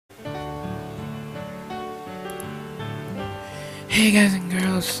Hey guys and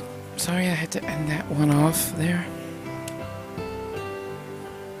girls, sorry I had to end that one off there.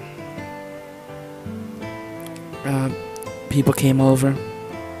 People came over,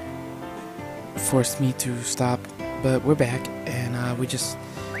 forced me to stop, but we're back, and we just...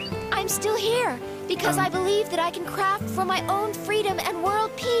 I'm still here, because I believe that I can craft for my own freedom and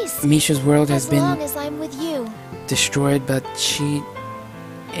world peace. Misha's world has been... As long as I'm with you. ...destroyed, but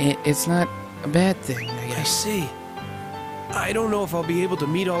it's not a bad thing, I guess. I see. I don't know if I'll be able to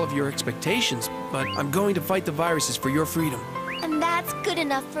meet all of your expectations, but I'm going to fight the viruses for your freedom. And that's good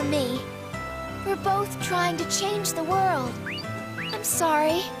enough for me. We're both trying to change the world. I'm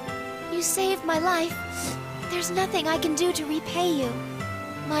sorry. You saved my life. There's nothing I can do to repay you.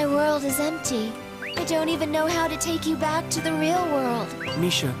 My world is empty. I don't even know how to take you back to the real world.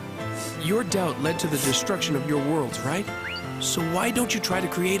 Misha, your doubt led to the destruction of your worlds, right? So why don't you try to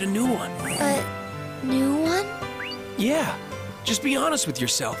create a new one? A new one? Yeah. Just be honest with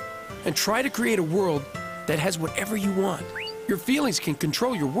yourself and try to create a world that has whatever you want. Your feelings can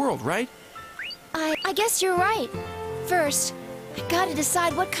control your world, right? I guess you're right. First, I gotta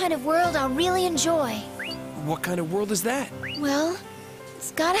decide what kind of world I'll really enjoy. What kind of world is that? Well,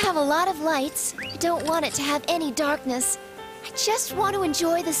 it's gotta have a lot of lights. I don't want it to have any darkness. I just want to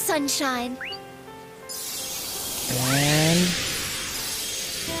enjoy the sunshine. And...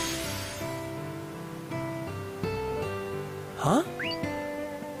 Huh?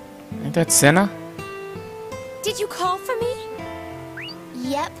 ain't that Senna? Did you call for me?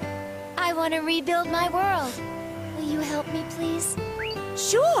 Yep. I want to rebuild my world. Will you help me, please?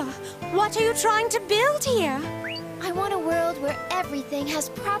 Sure. What are you trying to build here? I want a world where everything has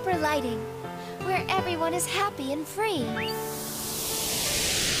proper lighting. Where everyone is happy and free.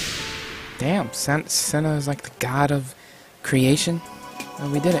 Damn, Senna is like the god of creation. Well,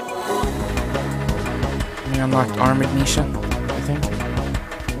 we did it. We unlocked Armored Misha, I think.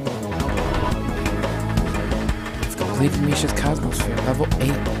 We've completed Misha's Cosmosphere. Level 8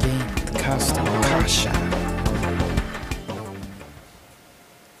 game. The costume. Kasha.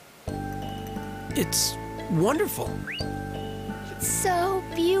 It's wonderful. It's so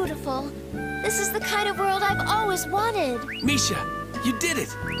beautiful. This is the kind of world I've always wanted. Misha, you did it!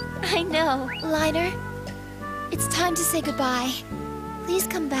 I know. Liner, it's time to say goodbye. Please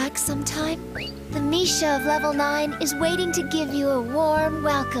come back sometime. The Misha of level 9 is waiting to give you a warm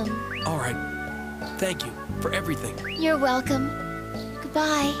welcome. All right. Thank you for everything. You're welcome.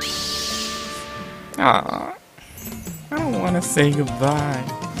 Goodbye. Aww. I don't want to say goodbye.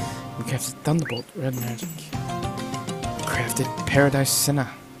 We crafted Thunderbolt, Red Magic. Crafted Paradise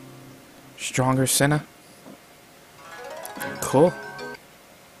Senna. Stronger Senna. Cool.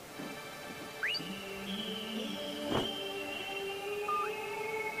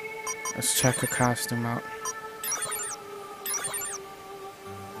 Let's check her costume out.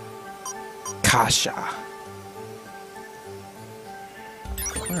 Kasha.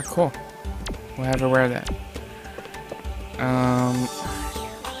 Oh, cool. We'll have her wear that.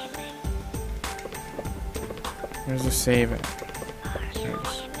 Where's the save at?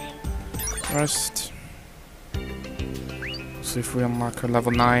 Rest. See if we unlock her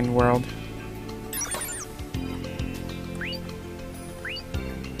level 9 world.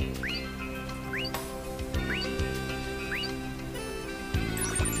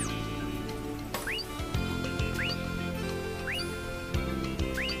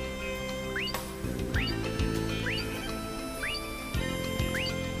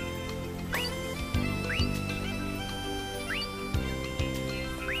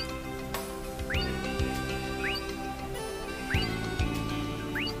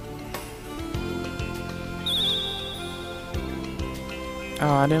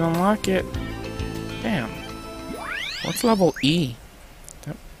 Oh, I didn't unlock it. Damn. What's level E?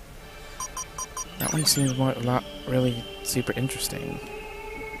 That one seems really super interesting.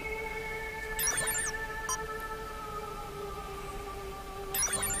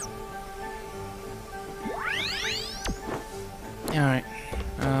 Alright.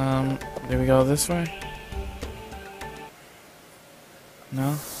 Do we go this way?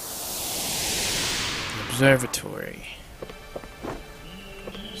 No? Observatory.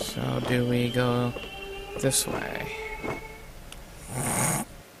 So do we go this way?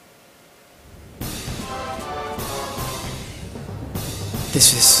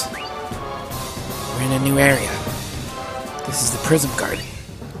 We're in a new area. This is the Prism Garden.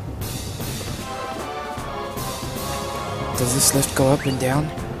 Does this lift go up and down?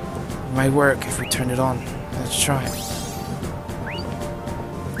 It might work if we turn it on. Let's try it.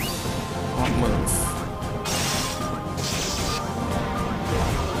 Won't move.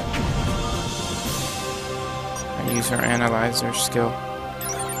 use her analyzer skill.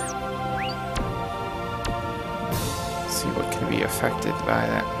 See what can be affected by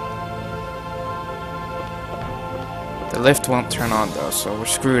that. The lift won't turn on though, so we're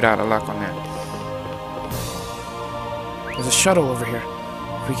screwed out of luck on that. There's a shuttle over here.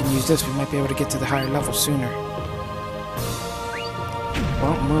 If we can use this, we might be able to get to the higher level sooner.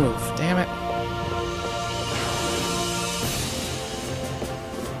 Won't move. Damn it.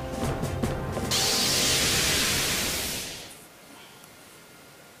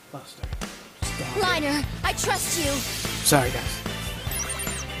 Buster. Stop. Liner, I trust you. Sorry, guys.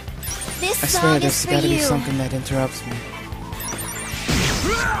 This I swear song there's is for gotta be you. something that interrupts me.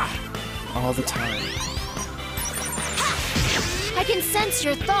 All the time. I can sense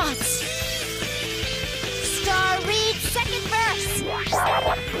your thoughts. Star, read second verse.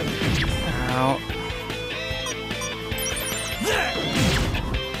 Ow.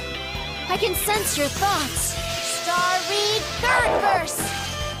 I can sense your thoughts. Star, read third verse.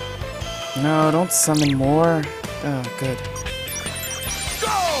 No, don't summon more. Oh, good.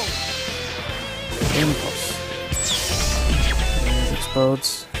 Go! Impulse. And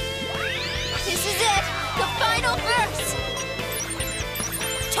explodes. This is it. The final verse.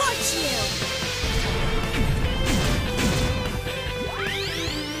 Touch you.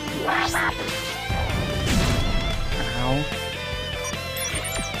 Ow.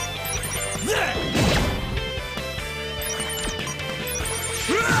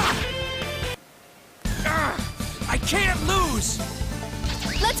 I can't lose!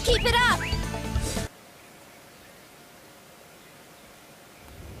 Let's keep it up.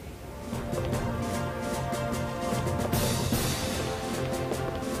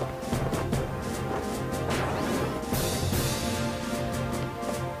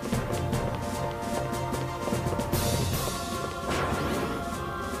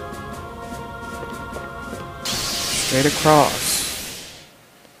 Straight across.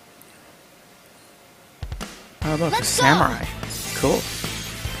 Oh, look, a Let's go. samurai. Cool.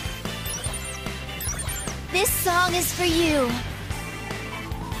 This song is for you.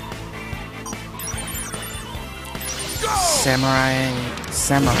 Samurai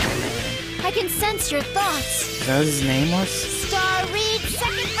man. I can sense your thoughts. Is that what his name was? Star, read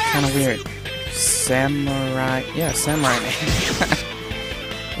second verse. Kind of weird. Samurai. Yeah, samurai name.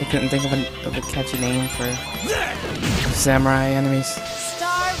 I couldn't think of a catchy name for samurai enemies.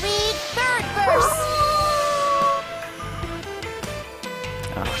 Star, read third verse.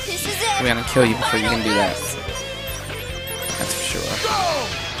 Oh, This is it. we're gonna kill you before you can do that. Verse. That's for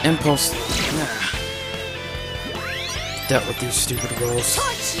sure. Impulse. Nah. Dealt with these stupid rolls.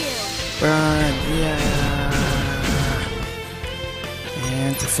 Touch you. Burn. Yeah.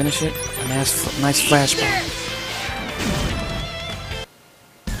 And to finish it, a nice flashbang.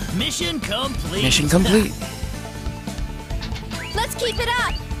 Mission complete. Mission complete. Let's keep it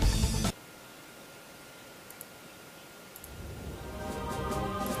up.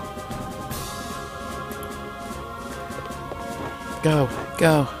 Go,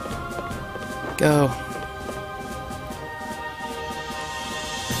 go, go.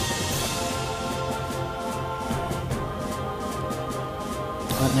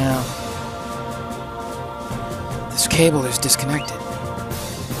 What now? This cable is disconnected.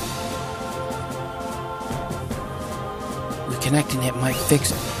 Reconnecting it might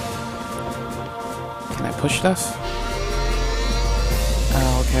fix it. Can I push stuff?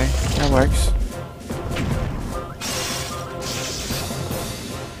 Oh, okay. That works.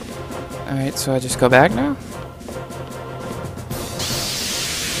 Alright, so I just go back now?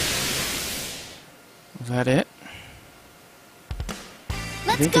 Is that it? I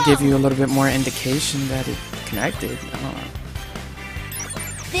Let's think go. to give you a little bit more indication that it connected. I don't know.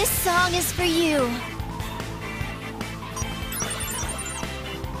 This song is for you.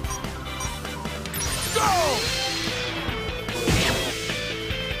 Go!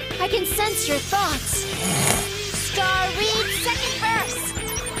 I can sense your thoughts. Star, read second verse.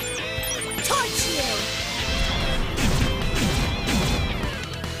 Touch you.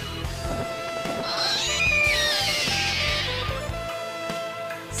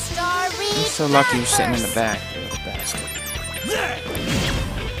 Star, read I'm so lucky you're third sitting in the verse. back, you little bastard.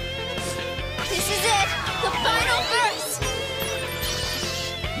 This is it. The final verse.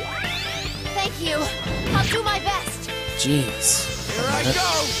 Thank you. I'll do my best. Jeez. Here I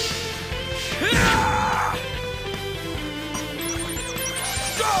go!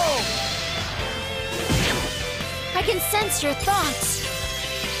 Go! I can sense your thoughts.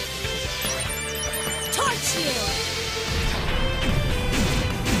 Touch you.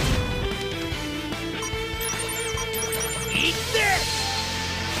 Eat this!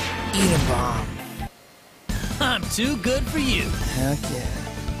 Eat a bomb. I'm too good for you. Heck yeah.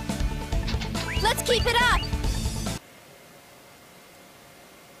 Let's keep it up!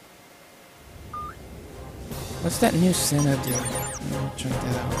 What's that new Senna do? Let me check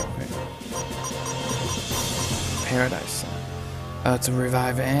that out real quick. Paradise Senna. Oh, it's a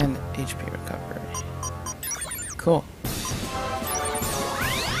revive and HP recovery. Cool.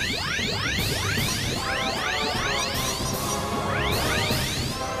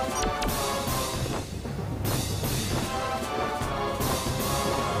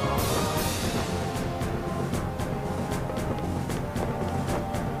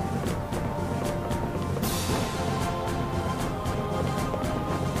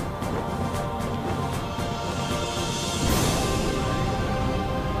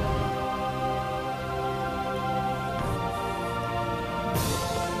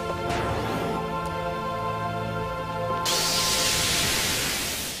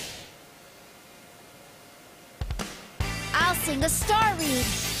 I'll sing a star reed.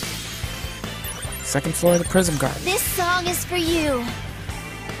 Second floor of the Prism Garden. This song is for you.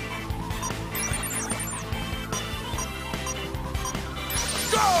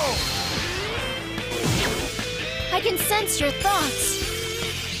 Go! I can sense your thoughts.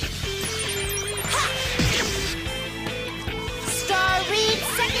 Ha! Star reed,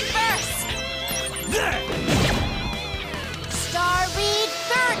 second verse. There! Star reed,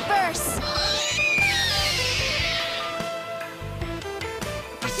 third verse.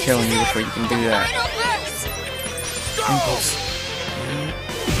 Killing you before you can do that. Final verse. Impulse.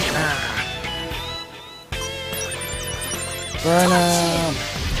 Burn him!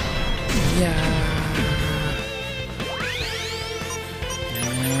 Yeah.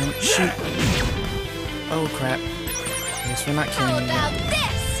 And shoot. Oh crap. Guess we're not How killing you. about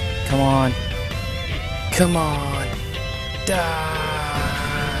this? Come on. Come on.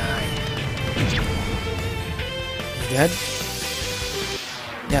 Die. You dead?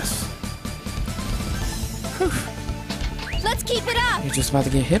 Yes. Whew. Let's keep it up. You're just about to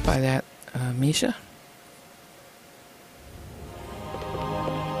get hit by that, Misha.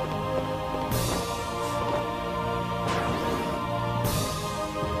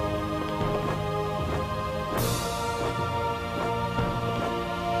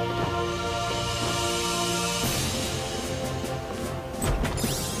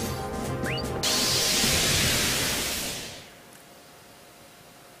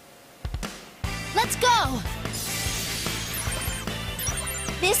 Let's go.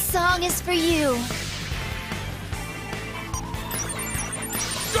 This song is for you.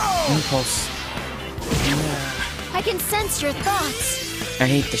 Impulse. Yeah. I can sense your thoughts. I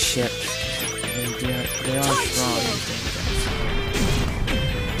hate the ship. They are strong.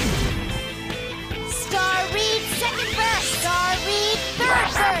 Star reed, second verse. Star reed, third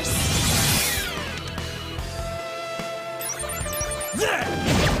verse.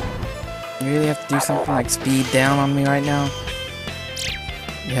 You really have to do something like speed down on me right now?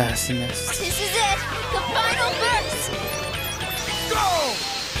 Yes, he missed. This is it. The final verse. Go!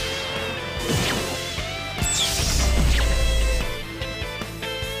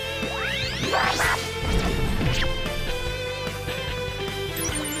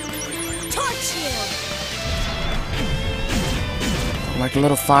 Torch you. Like a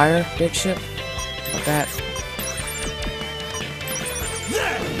little fire, big ship? Like that.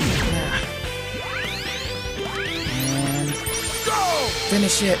 Yeah. And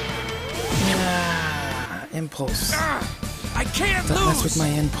finish it. Yeah. Impulse. I can't Don't mess with lose! my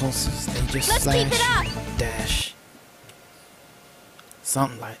impulses. They just Let's slash keep it up. and dash.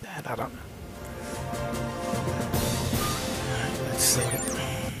 Something like that. I don't know. Alright, let's save it.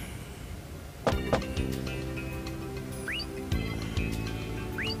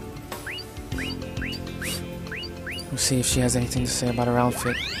 We'll see if she has anything to say about her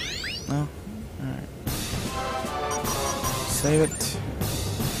outfit. No? Alright. Save it.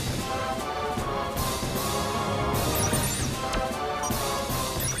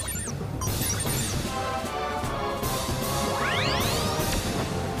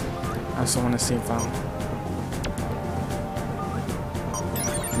 I also want to see if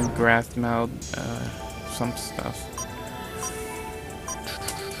can graph meld some stuff.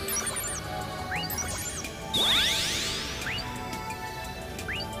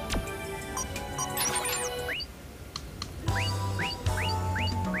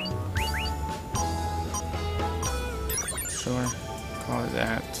 Sure, call it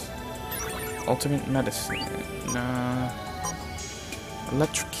that. Ultimate medicine.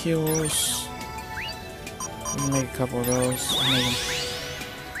 Electrocules. Let me make a couple of those.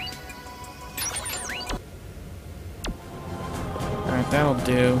 Alright, that'll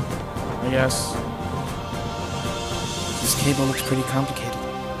do, I guess. This cable looks pretty complicated.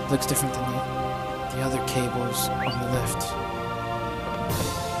 It looks different than the other cables on the left.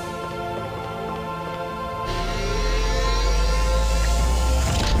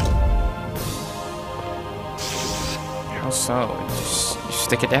 How so? You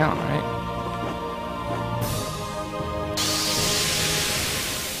stick it down, right?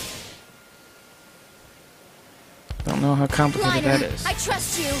 Don't know how complicated that is. I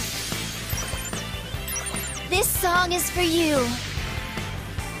trust you. This song is for you.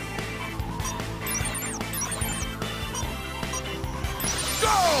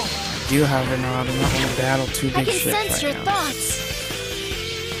 Go! You, however, know I do not want to battle two I big can ships sense your right now. thoughts.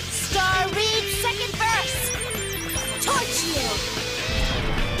 Star Reed, second verse. Torch you.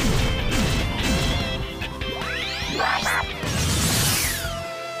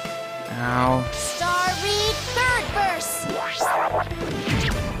 Ow. Star Reed, third verse.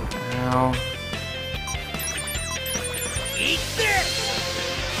 Ow. Eat this!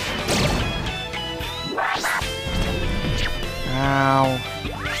 Ow.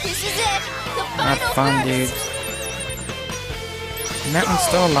 This is it. The Not final fun, verse. dude. And that one's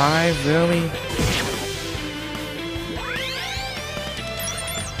still alive? Really?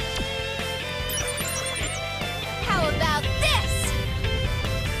 How about this?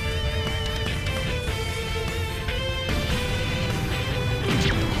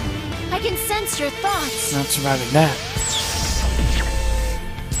 I can sense your thoughts. Not surviving that.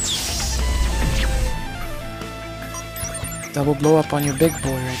 Double blow up on your big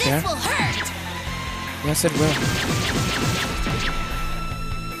boy right This there. will hurt. Yes, it will.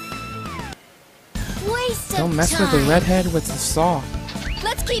 Waste Don't of mess time. with the redhead with the saw.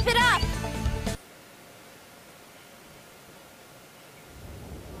 Let's keep it up.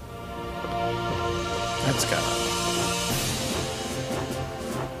 Let's go.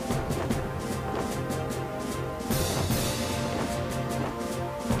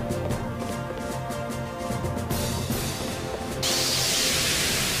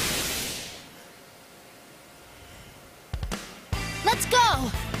 Let's go.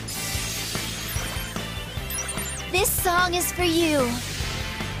 This song is for you.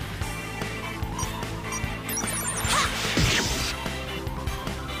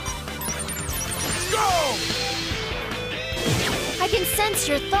 Go! I can sense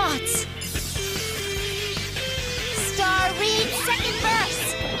your thoughts. Star Reed, second verse.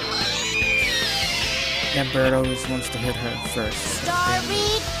 That bird always wants to hit her first. Star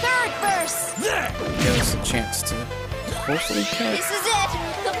Reed, third verse. There! Give us a chance to hopefully catch. This is it,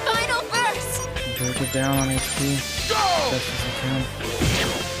 the final verse. Bird get down on HP. Go! Best as I can.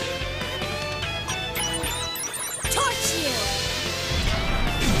 Torch you.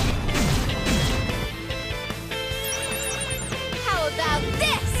 How about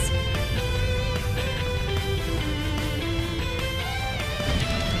this?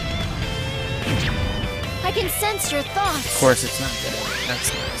 I can sense your thoughts. Of course, it's not dead.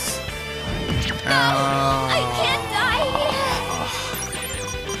 That's nice. I can't die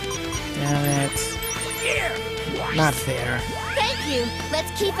Damn it. Here! Not fair. here. Thank you.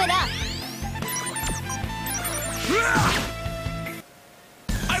 Let's keep it up.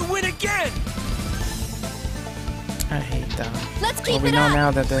 I win again! I hate that. Let's Well, keep we it know up.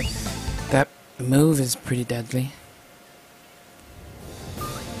 now that that move is pretty deadly.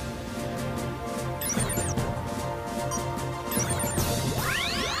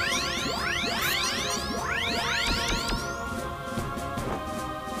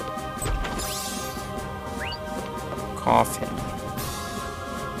 Coffin.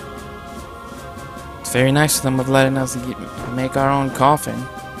 It's very nice of them of letting us make our own coffin.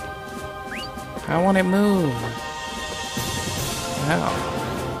 I want it move. Wow.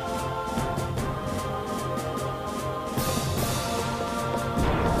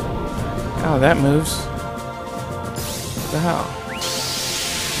 Oh, that moves. What the hell?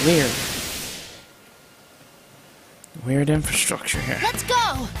 Weird. Weird infrastructure here. Let's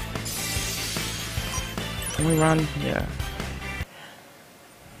go. Can we run? Yeah.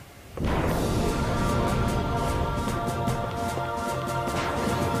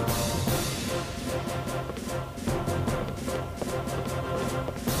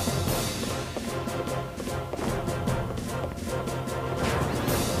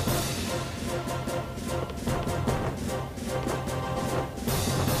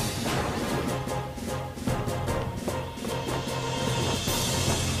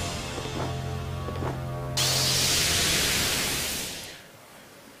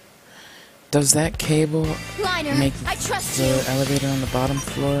 Does that cable Liner, make I trust the you. elevator on the bottom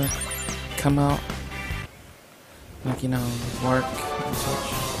floor come out? Like, you know, work and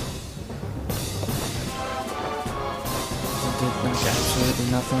such? Like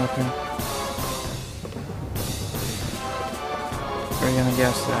absolutely nothing up here. We're gonna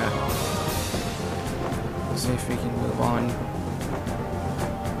guess that. Let's see if we can move on.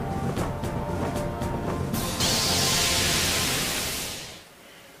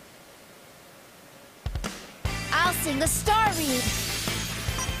 I'll sing the star reed.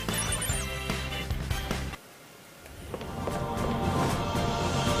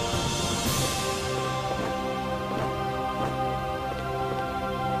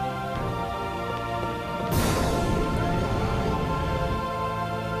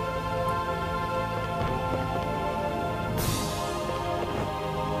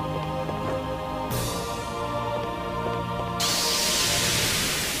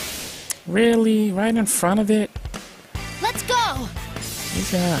 Really? Right in front of it? Let's go!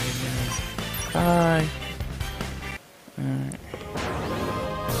 He's out. Bye. Alright.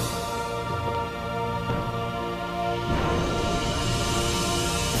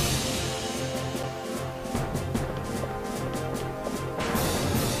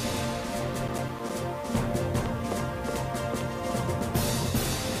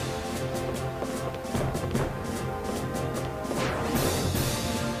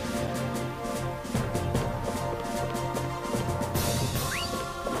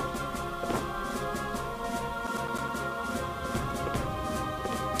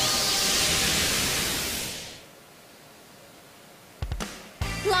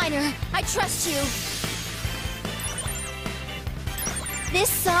 Liner, I trust you. This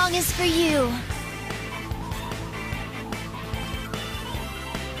song is for you.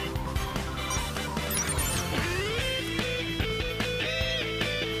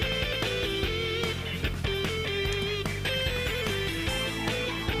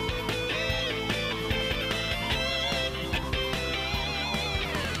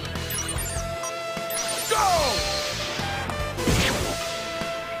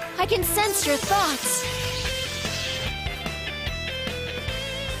 I can sense your thoughts.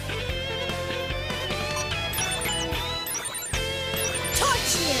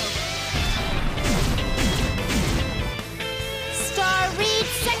 Torch you! Star Reed,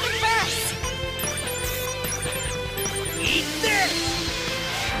 second verse! Eat this!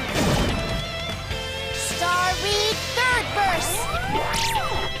 Star Reed, third verse!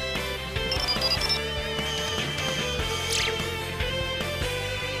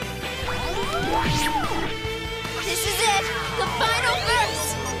 This is it! The final verse!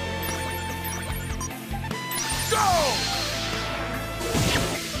 Go!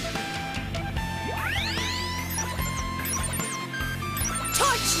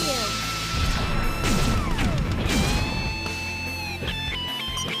 Torch you!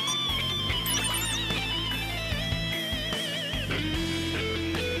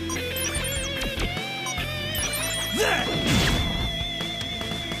 There!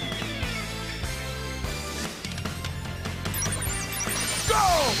 Go!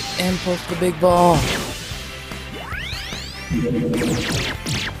 Impulse the big ball.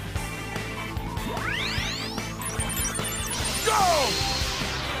 Go!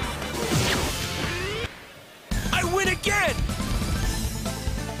 I win again!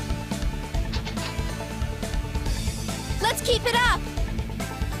 Let's keep it up!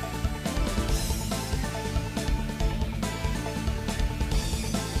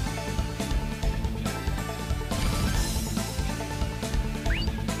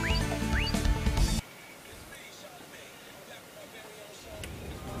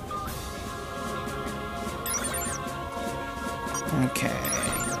 Okay.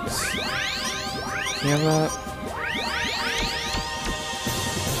 Heal up.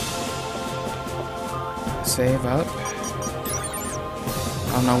 Save up. I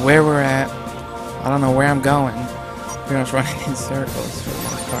don't know where we're at. I don't know where I'm going. We're just running in circles for the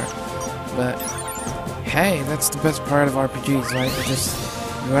most part. But hey, that's the best part of RPGs, right? You just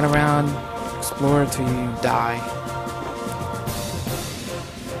run around, explore till you die.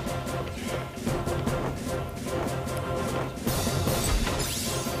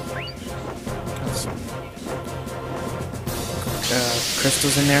 Got some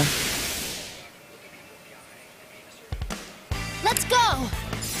crystals in there. Let's go!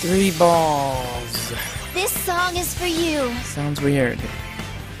 3 balls. This song is for you. Sounds weird.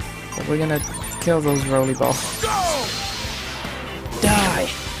 But we're gonna kill those roly balls. Go! Die!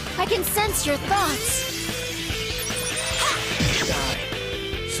 I can sense your thoughts. Die.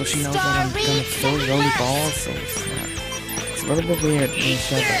 So she knows that I'm gonna throw roly balls, so it's a little bit weird when you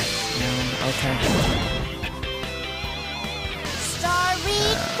said that. Okay. Star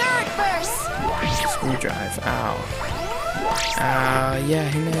Reed, third verse. Screwdrive. Ow. Yeah,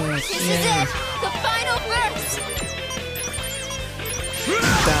 he missed. This is Yeah. it. The final verse.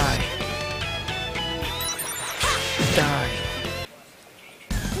 Die. Die.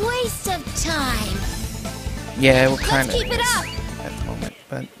 Waste of time. Yeah, we'll kind of keep it up. at the moment,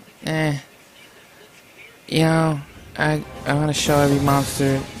 but you know, I want to show every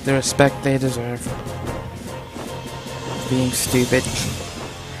monster the respect they deserve. Being stupid.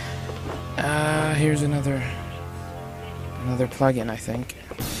 Here's another plugin, I think.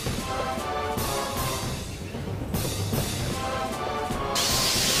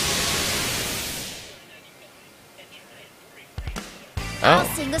 I'll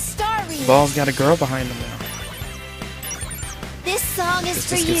Oh, sing a star read. Ball's got a girl behind him now. This song is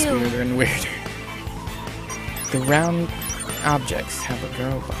for This gets you. weirder and weirder. The round objects have a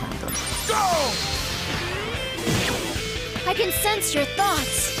girl behind them. I can sense your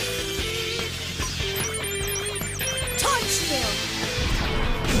thoughts. Touch you.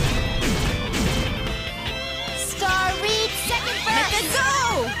 Star read second verse. Let it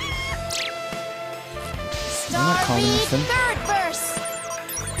go. I'm not Star calling read this in. third verse.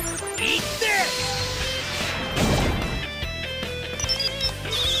 Eat this!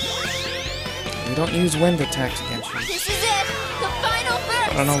 We don't use wind attacks against you. This is it. The final verse.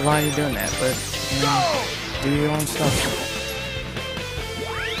 I don't know why you're doing that, but do your own stuff.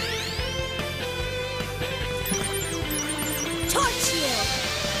 Touch you.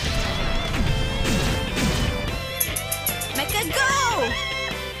 Make it go!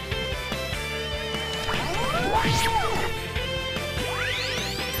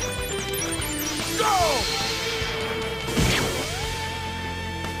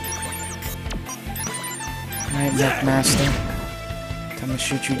 Alright, Neck Master. Time to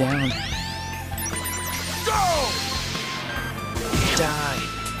shoot you down. Die.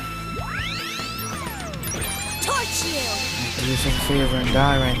 Touch you. Do yourself a favor and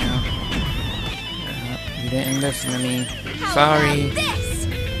die right now. You didn't listen to me. Sorry. How about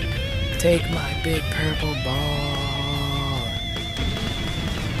this? Take my big purple ball.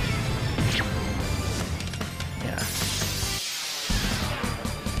 Yeah.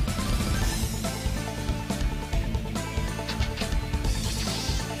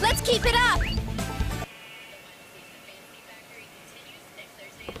 Let's keep it up.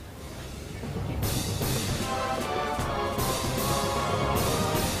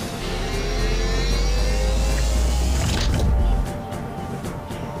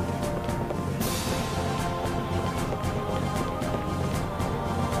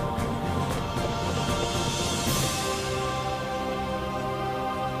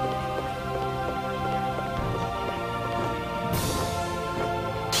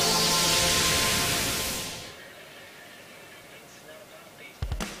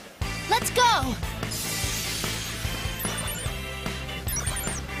 Let's go!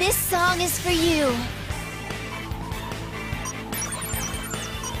 This song is for you.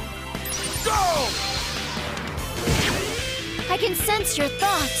 Go! I can sense your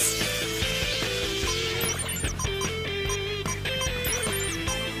thoughts.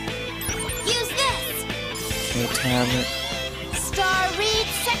 Use this! Okay, tablet. Star read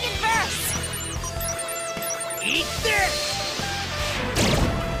second verse. Eat this!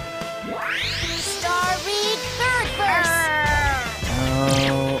 Star read third verse.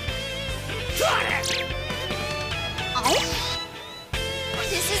 Oh.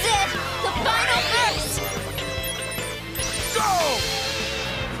 This is it, the final verse.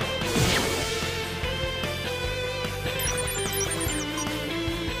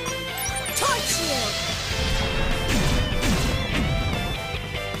 Touch you.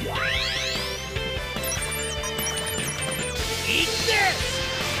 Eat this!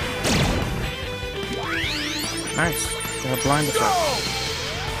 Nice. Got a blind effect.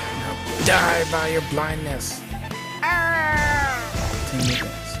 Now die by your blindness. Continue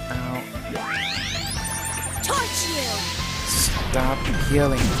this. Ow. Touch you. Stop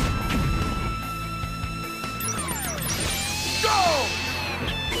healing.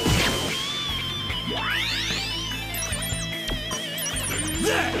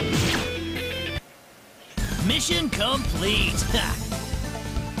 Mission complete! Ha!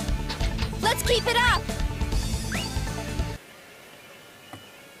 Let's keep it up.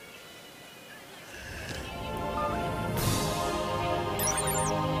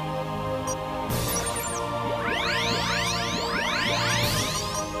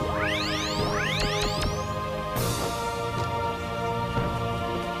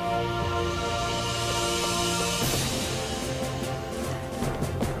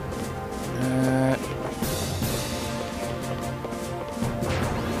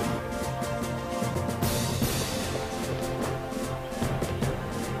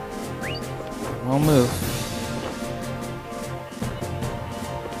 Won't move.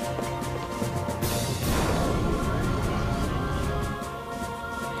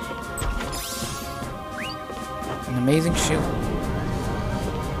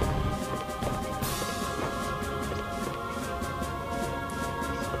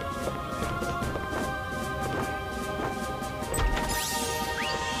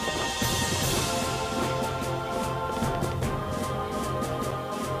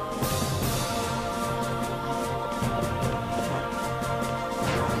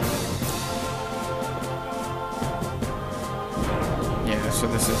 so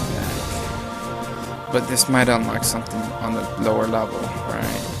this is back. But this might unlock something on the lower level,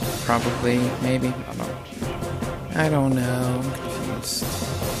 right? Probably, maybe, I don't know. I don't know, I'm confused.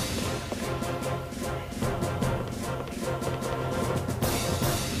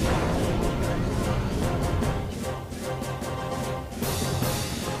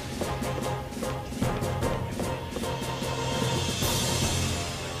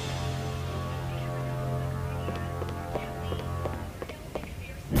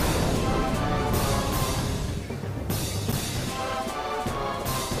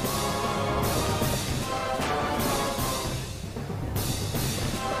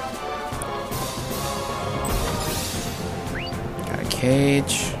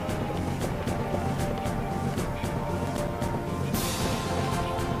 Cage.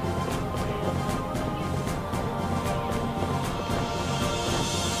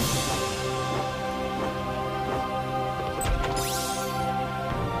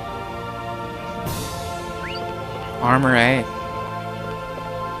 Armor A.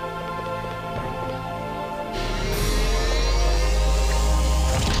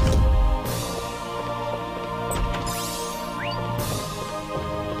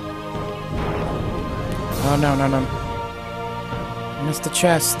 Oh no, no, no. I missed the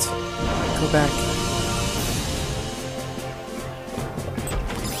chest. Go back.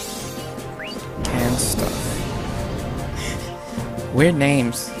 Canned stuff. Weird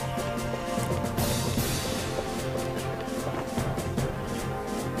names.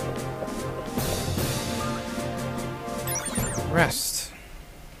 Rest.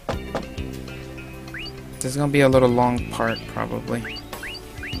 This is gonna be a little long part, probably.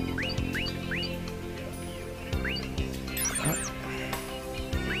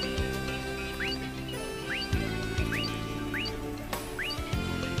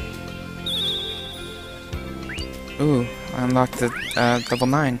 Ooh, I unlocked the level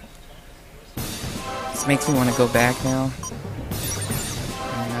 9. This makes me want to go back now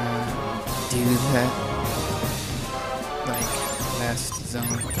and do that like last zone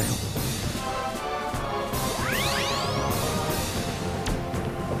thing.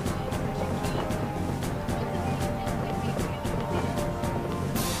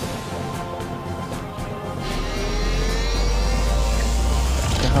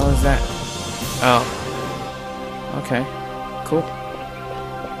 What the hell is that? Oh. Okay, cool.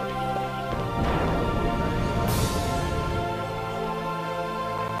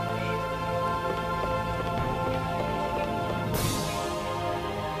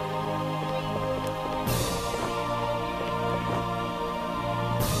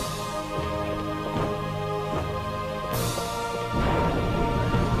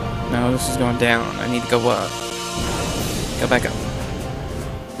 No, this is going down. I need to go up. Go back up.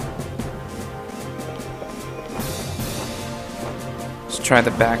 Try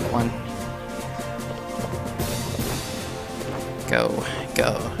the back one. Go,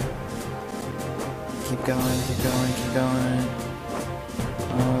 go. Keep going, keep going, keep going.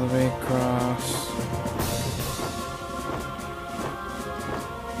 All the way across.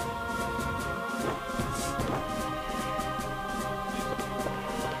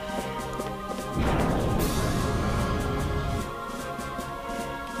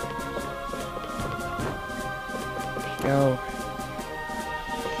 Go.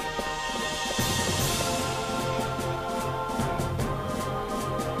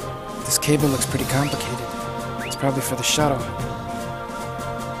 This cable looks pretty complicated. It's probably for the shuttle.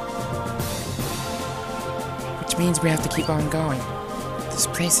 Which means we have to keep on going. This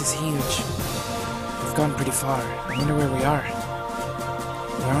place is huge. We've gone pretty far. I wonder where we are.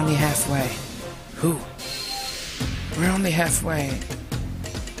 We're only halfway. Who? We're only halfway.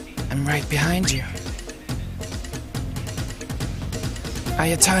 I'm right behind you.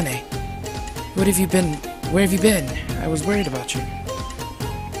 Ayatane. What have you been? Where have you been? I was worried about you.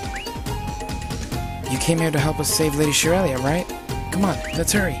 You came here to help us save Lady Shirelia, right? Come on,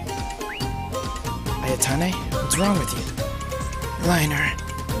 let's hurry. Ayatane, what's wrong with you? Liner,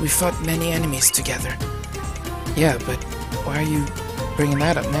 we fought many enemies together. Yeah, but why are you bringing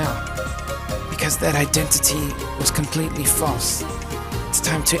that up now? Because that identity was completely false. It's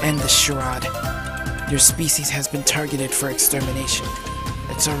time to end this charade. Your species has been targeted for extermination.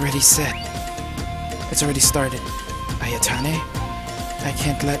 It's already said. It's already started. Ayatane, I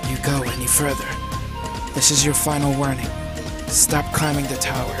can't let you go any further. This is your final warning. Stop climbing the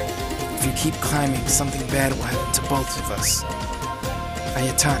tower. If you keep climbing, something bad will happen to both of us.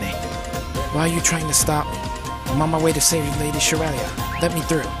 Ayatane, why are you trying to stop me? I'm on my way to save Lady Shirelia. Let me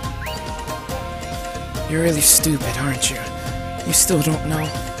through. You're really stupid, aren't you? You still don't know?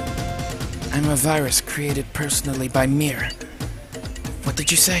 I'm a virus created personally by Mir. What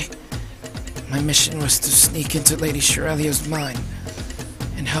did you say? My mission was to sneak into Lady Shirelia's mind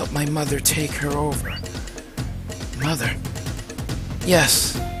and help my mother take her over. Mother?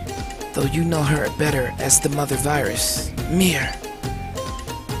 Yes, though you know her better as the Mother Virus. Mir.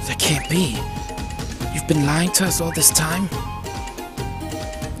 That can't be. You've been lying to us all this time?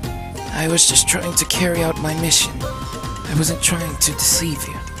 I was just trying to carry out my mission. I wasn't trying to deceive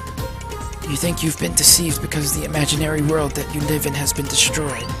you. You think you've been deceived because the imaginary world that you live in has been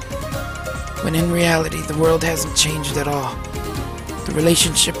destroyed. When in reality, the world hasn't changed at all. The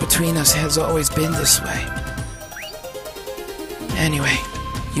relationship between us has always been this way. Anyway,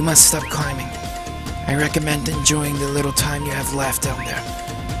 you must stop climbing. I recommend enjoying the little time you have left down there.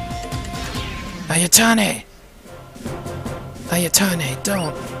 Ayatane! Ayatane,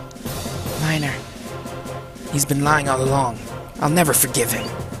 don't. Liner. He's been lying all along. I'll never forgive him.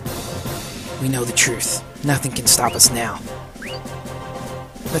 We know the truth. Nothing can stop us now.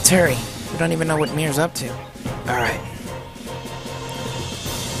 Let's hurry. We don't even know what Mir's up to. Alright.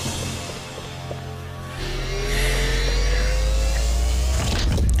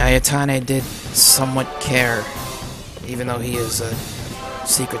 Ayatane did somewhat care, even though he is a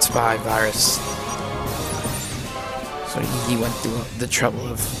secret spy virus. So he went through the trouble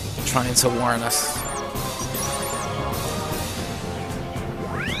of trying to warn us.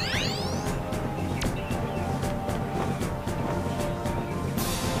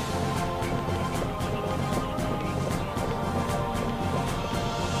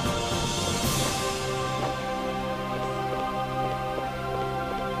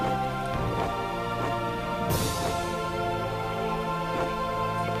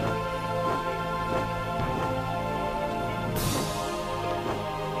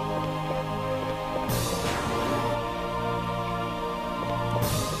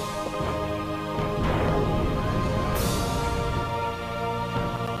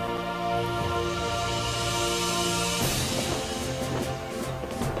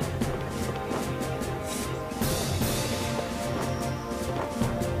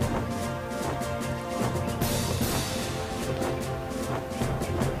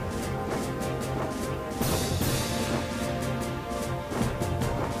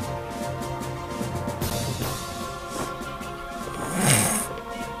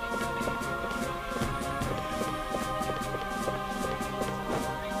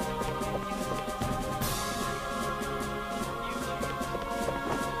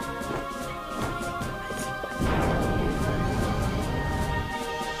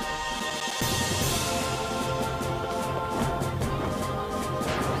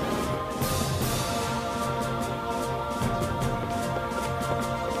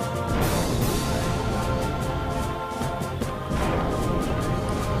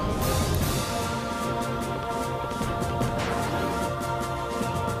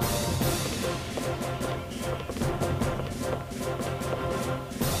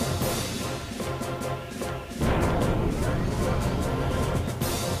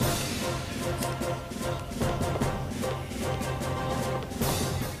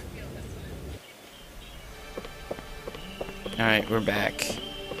 Alright, we're back.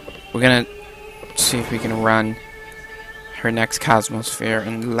 We're gonna see if we can run her next Cosmosphere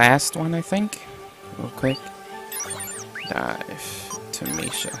and last one, I think. Real quick. Dive to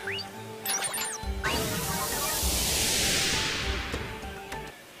Misha.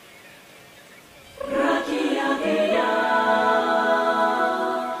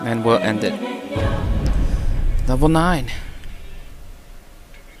 And we'll end it. Level 9.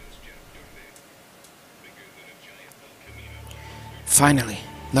 Finally,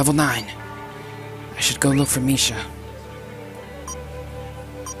 level 9. I should go look for Misha.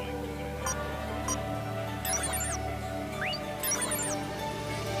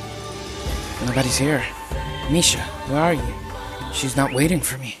 Nobody's here. Misha, where are you? She's not waiting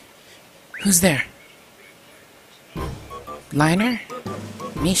for me. Who's there? Liner?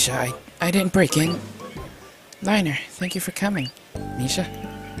 Misha, I didn't break in. Liner, thank you for coming. Misha?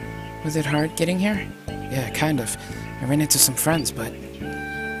 Was it hard getting here? Yeah, kind of. I ran into some friends, but...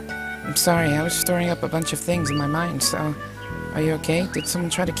 I'm sorry, I was storing up a bunch of things in my mind, so... Are you okay? Did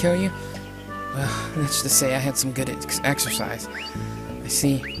someone try to kill you? Well, let's just say I had some good exercise. I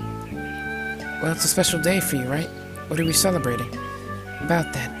see. Well, it's a special day for you, right? What are we celebrating?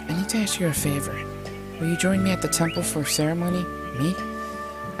 About that, I need to ask you a favor. Will you join me at the temple for a ceremony? Me?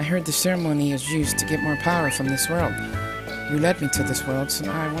 I heard the ceremony is used to get more power from this world. You led me to this world, so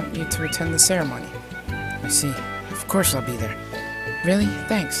now I want you to attend the ceremony. I see. Of course I'll be there. Really?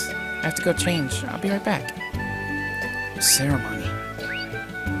 Thanks. I have to go change. I'll be right back. Ceremony.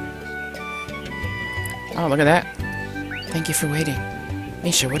 Oh, look at that. Thank you for waiting.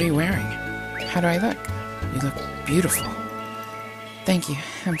 Misha, what are you wearing? How do I look? You look beautiful. Thank you.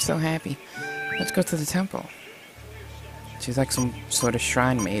 I'm so happy. Let's go to the temple. She's like some sort of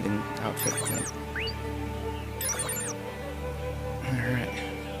shrine maiden outfit thing. Alright.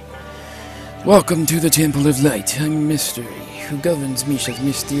 Welcome to the Temple of Light. I'm Mystery, who governs Misha's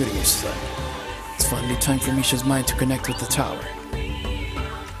mysterious son. It's finally time for Misha's mind to connect with the tower.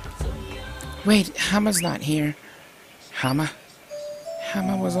 Wait, Hama's not here. Hama?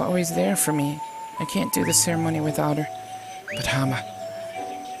 Hama was always there for me. I can't do the ceremony without her. But Hama,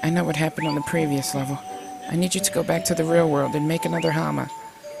 I know what happened on the previous level. I need you to go back to the real world and make another Hama.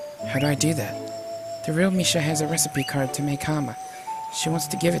 How do I do that? The real Misha has a recipe card to make Hama. She wants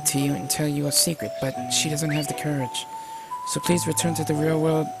to give it to you and tell you a secret, but she doesn't have the courage. So please return to the real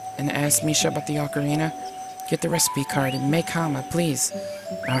world and ask Misha about the ocarina. Get the recipe card and make Hama, please.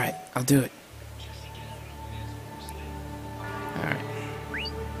 Alright, I'll do it. Alright.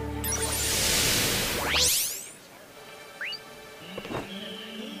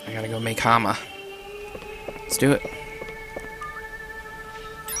 I gotta go make Hama. Let's do it.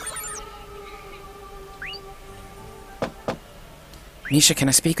 Misha, can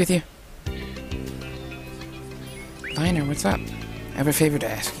I speak with you? Liner, what's up? I have a favor to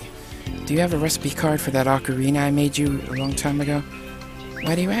ask you. Do you have a recipe card for that ocarina I made you a long time ago?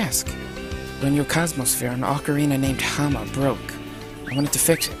 Why do you ask? When your Cosmosphere, an ocarina named Hama broke. I wanted to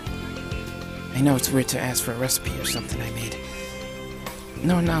fix it. I know it's weird to ask for a recipe or something I made.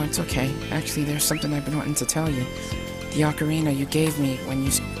 No, it's okay. Actually, there's something I've been wanting to tell you. The ocarina you gave me when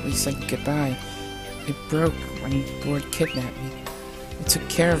we said goodbye, it broke when Lord kidnapped me. It took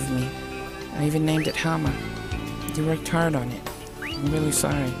care of me. I even named it Hama. You worked hard on it. I'm really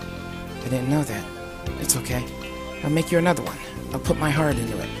sorry. I didn't know that. It's okay. I'll make you another one. I'll put my heart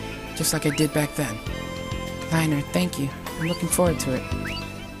into it, just like I did back then. Liner, thank you. I'm looking forward to it.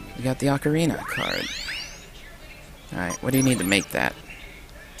 We got the ocarina card. Alright, what do you need to make that?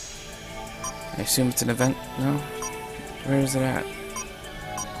 I assume it's an event? No? Where is it at?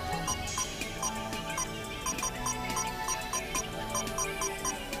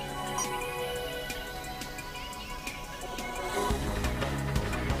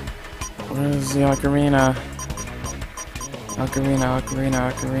 Where's the ocarina? Ocarina.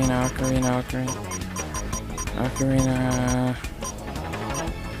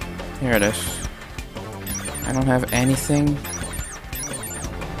 Here it is. I don't have anything.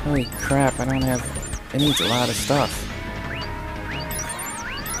 Holy crap, I don't have... It needs a lot of stuff.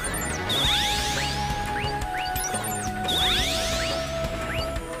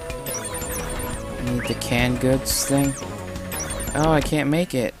 I need the canned goods thing. Oh, I can't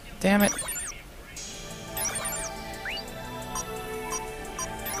make it. Damn it.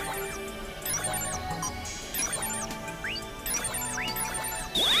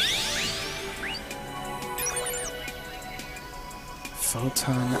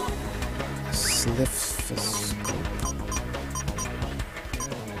 Photon Slifoscope.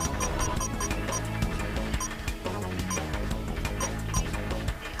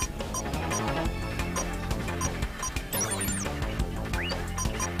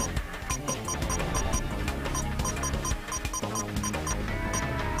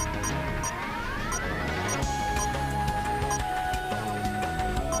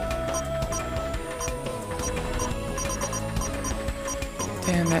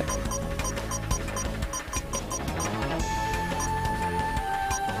 Damn it.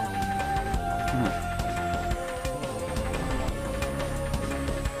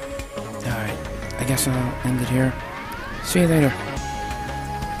 Alright, I guess I'll end it here. See you later.